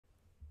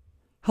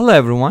Hello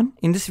everyone,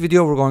 in this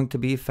video we're going to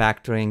be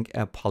factoring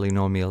a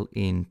polynomial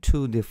in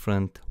two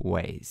different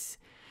ways.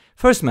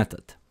 First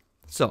method,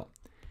 so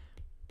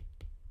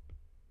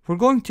we're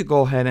going to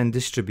go ahead and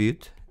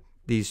distribute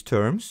these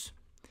terms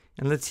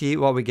and let's see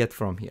what we get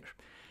from here.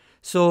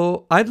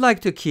 So I'd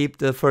like to keep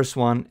the first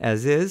one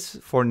as is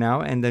for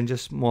now and then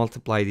just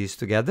multiply these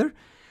together.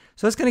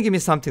 So it's going to give me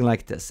something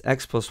like this,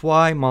 x plus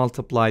y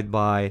multiplied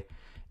by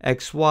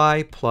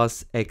xy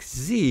plus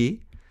xz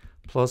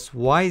plus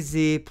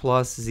yz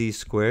plus z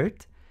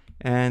squared,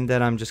 and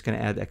then I'm just going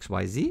to add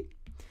xyz.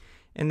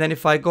 And then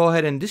if I go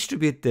ahead and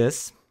distribute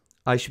this,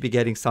 I should be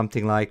getting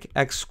something like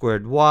x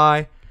squared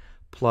y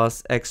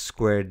plus x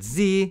squared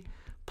z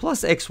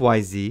plus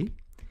xyz.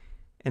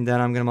 And then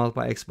I'm going to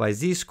multiply x by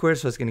z squared,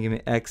 so it's going to give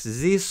me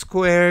xz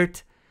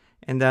squared.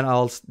 And then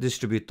I'll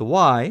distribute the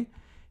y.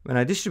 When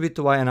I distribute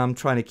the y, and I'm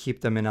trying to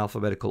keep them in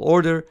alphabetical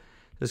order,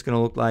 it's going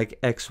to look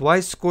like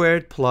xy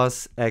squared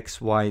plus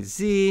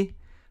xyz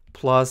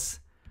plus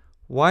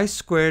y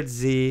squared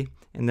z,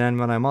 and then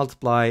when I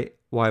multiply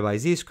y by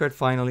z squared,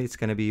 finally it's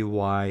going to be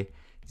y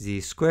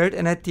z squared,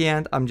 and at the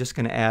end I'm just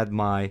going to add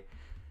my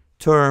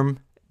term,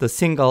 the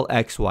single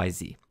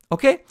xyz.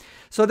 Okay,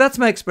 so that's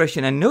my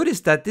expression, and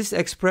notice that this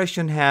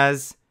expression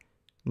has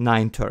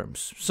 9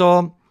 terms.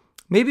 So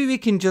maybe we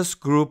can just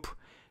group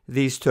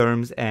these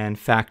terms and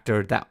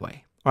factor that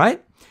way,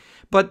 right?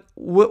 But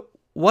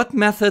what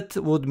method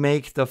would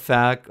make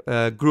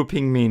the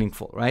grouping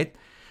meaningful, right?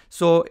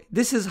 So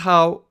this is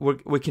how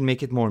we can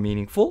make it more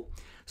meaningful.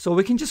 So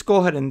we can just go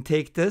ahead and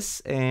take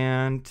this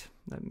and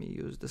let me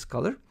use this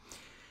color.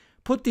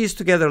 Put these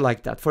together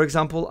like that. For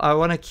example, I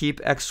want to keep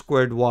x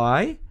squared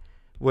y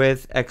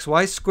with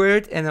xy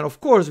squared. And then of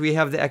course we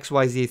have the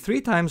xyz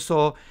 3 times.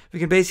 So we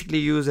can basically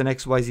use an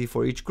xyz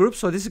for each group.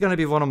 So this is going to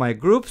be one of my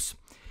groups.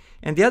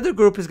 And the other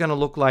group is going to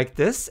look like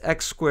this,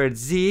 x squared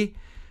z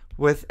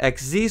with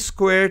xz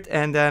squared.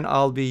 And then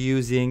I'll be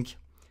using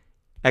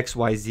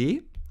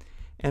xyz.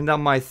 And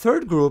then my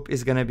third group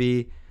is going to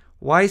be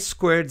y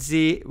squared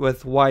z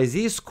with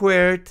yz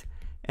squared.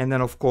 And then,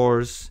 of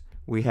course,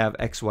 we have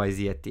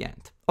xyz at the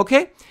end.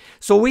 Okay,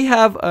 so we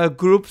have 3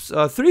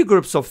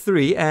 groups of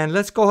 3. And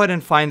let's go ahead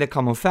and find a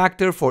common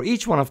factor for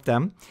each one of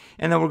them.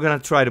 And then we're going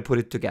to try to put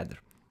it together.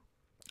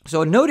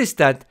 So notice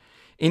that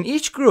in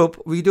each group,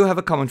 we do have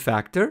a common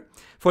factor.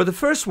 For the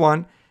first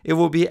one, it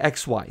will be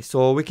xy.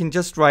 So we can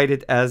just write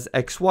it as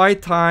xy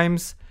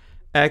times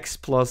x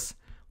plus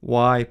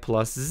y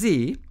plus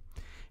z.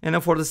 And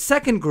then for the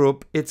second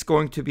group, it's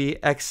going to be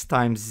x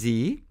times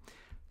z.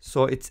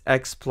 So it's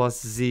x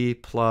plus z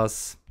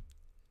plus,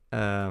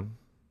 I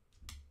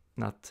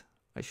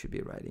should be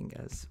writing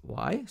as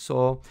y.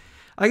 So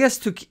I guess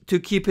to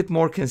keep it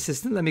more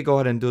consistent, let me go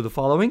ahead and do the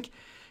following.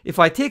 If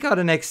I take out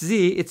an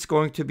xz, it's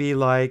going to be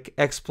like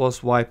x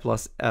plus y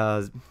plus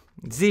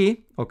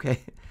z. Okay,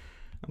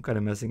 I'm kind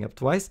of messing up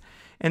twice.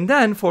 And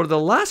then for the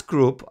last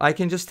group, I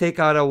can just take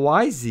out a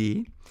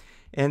yz.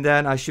 And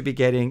then I should be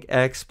getting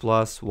x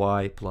plus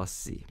y plus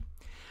z.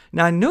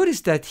 Now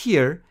notice that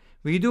here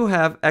we do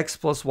have x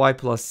plus y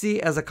plus z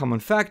as a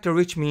common factor,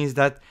 which means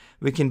that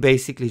we can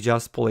basically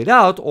just pull it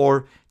out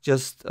or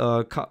just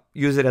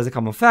use it as a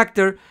common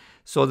factor.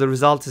 So the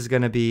result is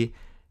going to be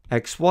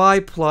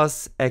xy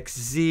plus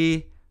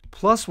xz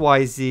plus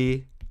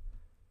yz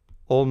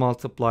all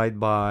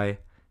multiplied by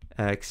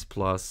x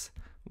plus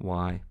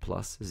y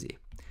plus z.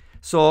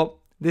 So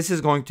this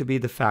is going to be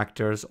the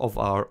factors of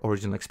our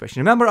original expression.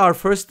 Remember, our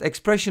first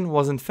expression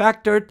wasn't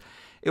factored.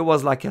 It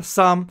was like a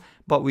sum,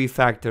 but we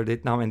factored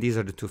it now, and these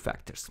are the 2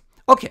 factors.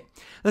 Okay,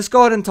 let's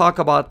go ahead and talk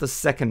about the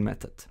second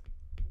method.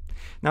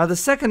 Now, the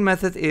second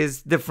method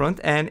is different,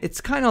 and it's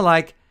kind of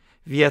like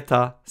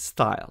Vieta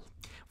style.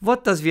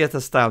 What does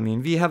Vieta style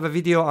mean? We have a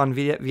video on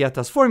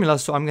Vieta's formula,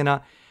 so I'm going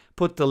to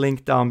put the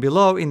link down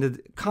below in the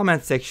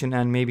comment section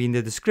and maybe in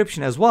the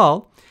description as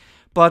well.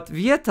 But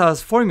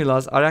Vieta's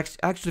formulas are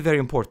actually very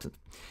important.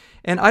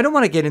 And I don't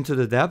want to get into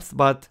the depth,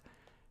 but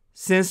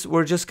since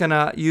we're just going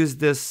to use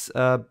this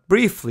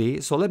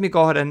briefly, so let me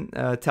go ahead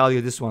and tell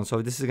you this one.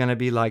 So this is going to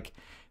be like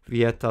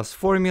Vieta's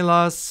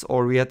formulas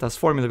or Vieta's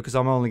formula because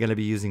I'm only going to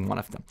be using one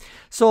of them.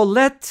 So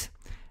let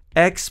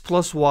x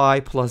plus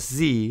y plus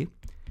z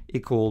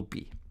equal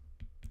b.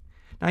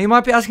 Now you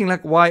might be asking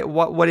like why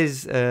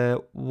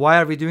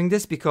are we doing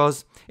this?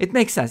 Because it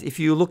makes sense. If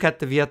you look at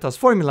the Vieta's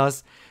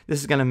formulas,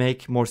 this is going to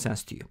make more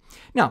sense to you.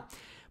 Now,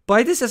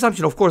 by this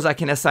assumption, of course, I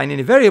can assign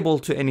any variable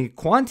to any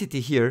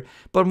quantity here,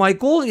 but my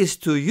goal is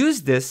to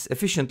use this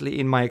efficiently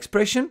in my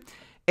expression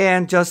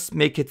and just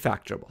make it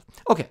factorable.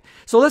 Okay,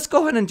 so let's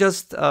go ahead and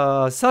just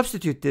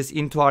substitute this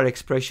into our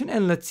expression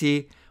and let's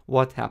see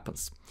what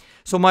happens.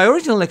 So my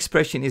original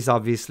expression is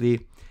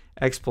obviously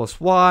x plus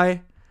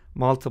y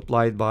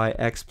multiplied by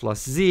x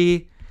plus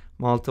z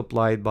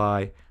multiplied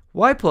by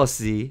y plus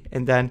z,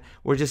 and then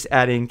we're just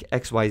adding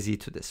xyz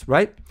to this,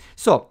 right?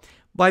 So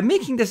by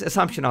making this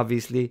assumption,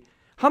 obviously,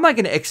 how am I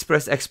going to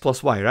express x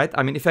plus y, right?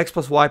 I mean, if x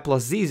plus y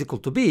plus z is equal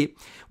to b,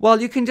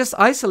 well, you can just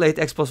isolate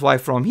x plus y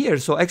from here.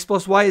 So x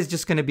plus y is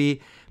just going to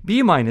be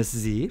b minus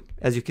z,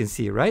 as you can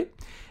see, right?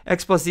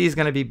 x plus z is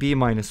going to be b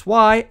minus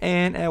y,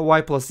 and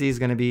y plus z is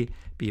going to be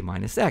b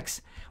minus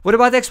x. What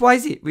about x, y,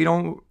 z? We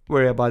don't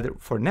worry about it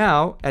for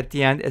now. At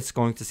the end, it's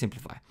going to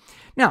simplify.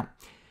 Now,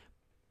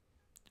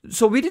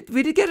 so we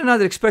did get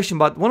another expression,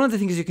 but one of the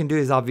things you can do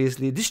is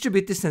obviously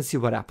distribute this and see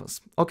what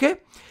happens. Okay,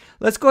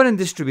 let's go ahead and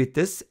distribute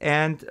this.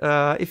 And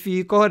if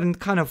you go ahead and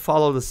kind of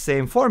follow the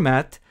same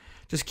format,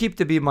 just keep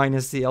the b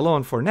minus z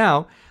alone for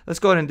now. Let's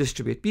go ahead and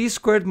distribute b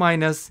squared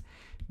minus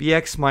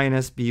bx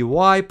minus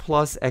by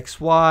plus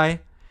xy.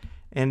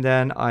 And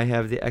then I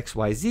have the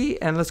xyz.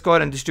 And let's go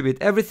ahead and distribute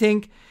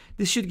everything.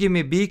 This should give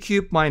me b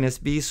cubed minus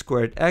b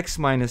squared x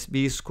minus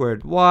b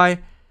squared y.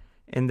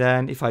 And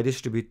then if I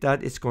distribute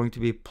that, it's going to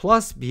be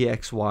plus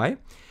bxy.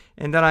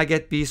 And then I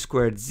get b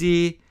squared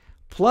z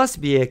plus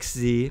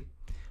bxz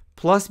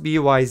plus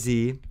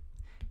byz.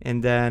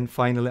 And then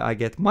finally I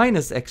get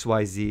minus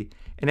xyz.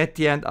 And at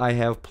the end I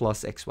have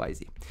plus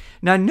xyz.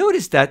 Now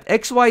notice that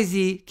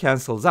xyz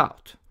cancels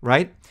out,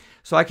 right?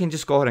 So I can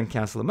just go ahead and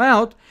cancel them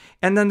out.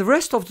 And then the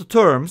rest of the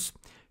terms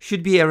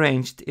should be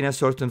arranged in a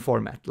certain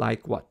format.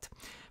 Like what?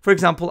 For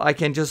example, I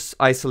can just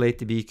isolate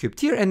the b cubed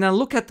here and then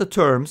look at the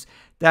terms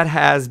that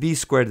has b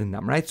squared in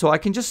them, right? So I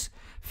can just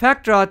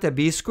factor out the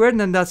b squared, and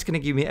then that's going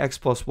to give me x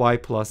plus y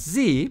plus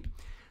z.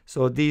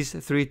 So these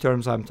three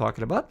terms I'm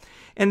talking about.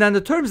 And then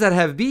the terms that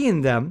have b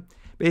in them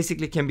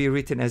basically can be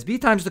written as b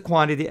times the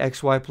quantity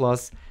xy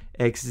plus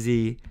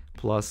xz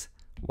plus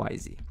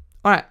yz.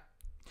 All right.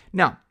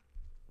 Now,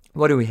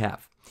 what do we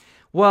have?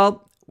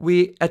 Well,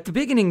 at the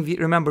beginning,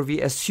 remember,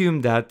 we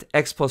assumed that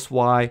x plus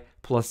y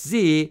plus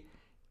z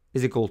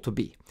is equal to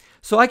b.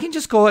 So I can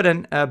just go ahead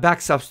and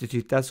back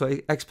substitute that. So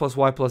x plus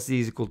y plus z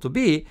is equal to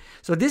b.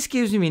 So this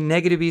gives me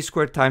negative b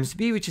squared times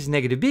b, which is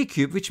negative b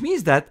cubed, which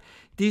means that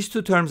these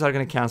two terms are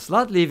going to cancel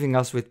out, leaving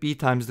us with b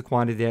times the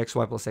quantity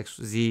xy plus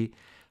xz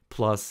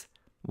plus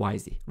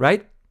yz,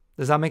 right?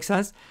 Does that make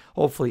sense?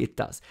 Hopefully it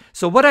does.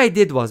 So what I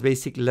did was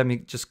basically, let me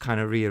just kind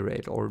of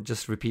reiterate or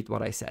just repeat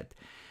what I said.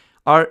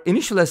 Our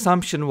initial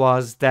assumption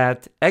was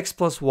that x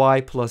plus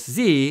y plus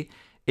z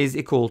is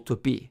equal to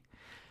b,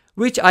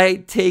 which I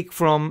take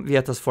from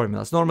Vieta's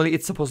formulas. Normally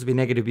it's supposed to be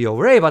negative b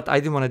over a, but I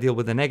didn't want to deal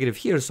with the negative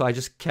here, so I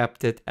just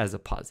kept it as a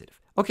positive.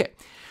 Okay,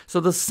 so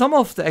the sum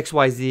of the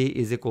xyz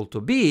is equal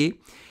to b,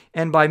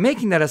 and by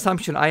making that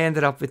assumption, I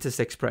ended up with this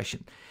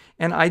expression.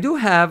 And I do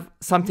have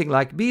something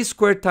like b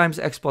squared times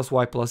x plus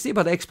y plus z,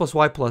 but x plus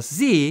y plus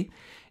z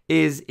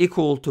is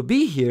equal to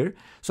b here,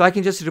 so I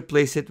can just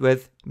replace it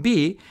with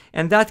b,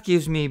 and that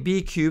gives me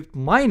b cubed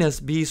minus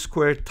b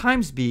squared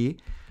times b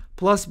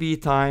plus b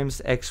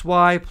times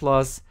xy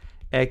plus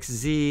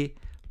xz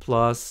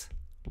plus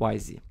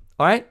yz.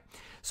 All right,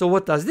 so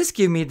what does this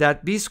give me?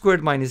 That b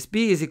squared minus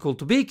b is equal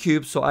to b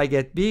cubed, so I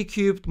get b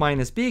cubed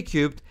minus b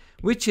cubed,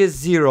 which is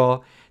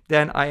 0.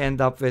 Then I end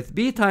up with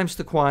b times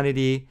the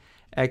quantity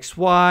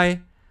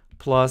xy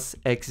plus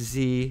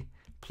xz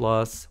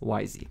plus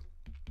yz.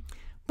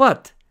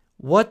 But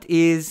what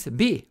is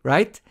b,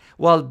 right?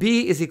 Well,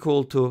 b is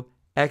equal to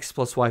x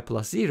plus y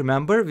plus z.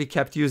 Remember, we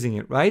kept using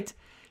it, right?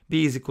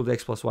 B is equal to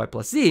x plus y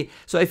plus z.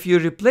 So if you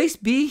replace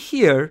b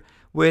here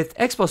with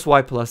x plus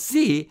y plus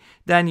z,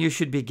 then you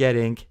should be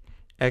getting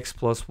x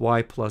plus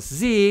y plus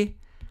z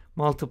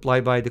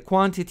multiplied by the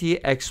quantity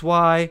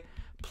xy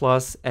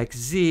plus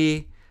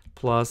xz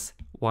plus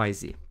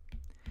yz,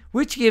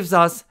 which gives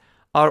us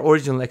our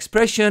original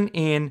expression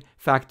in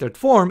factored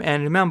form.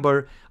 And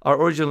remember,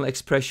 our original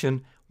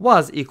expression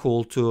was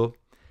equal to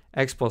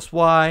x plus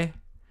y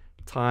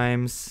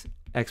times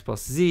x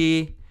plus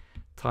z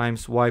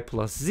times y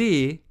plus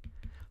z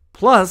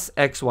plus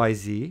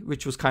xyz,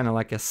 which was kind of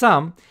like a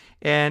sum,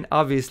 and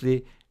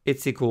obviously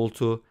it's equal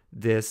to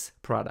this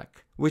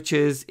product, which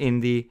is in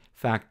the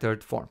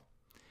factored form.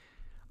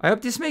 I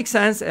hope this makes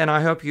sense, and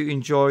I hope you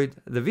enjoyed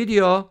the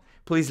video.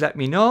 Please let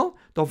me know.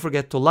 Don't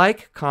forget to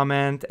like,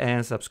 comment,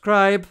 and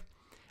subscribe.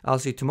 I'll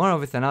see you tomorrow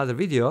with another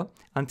video.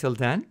 Until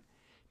then,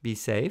 be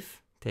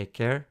safe, take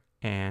care,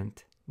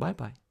 and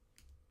bye-bye.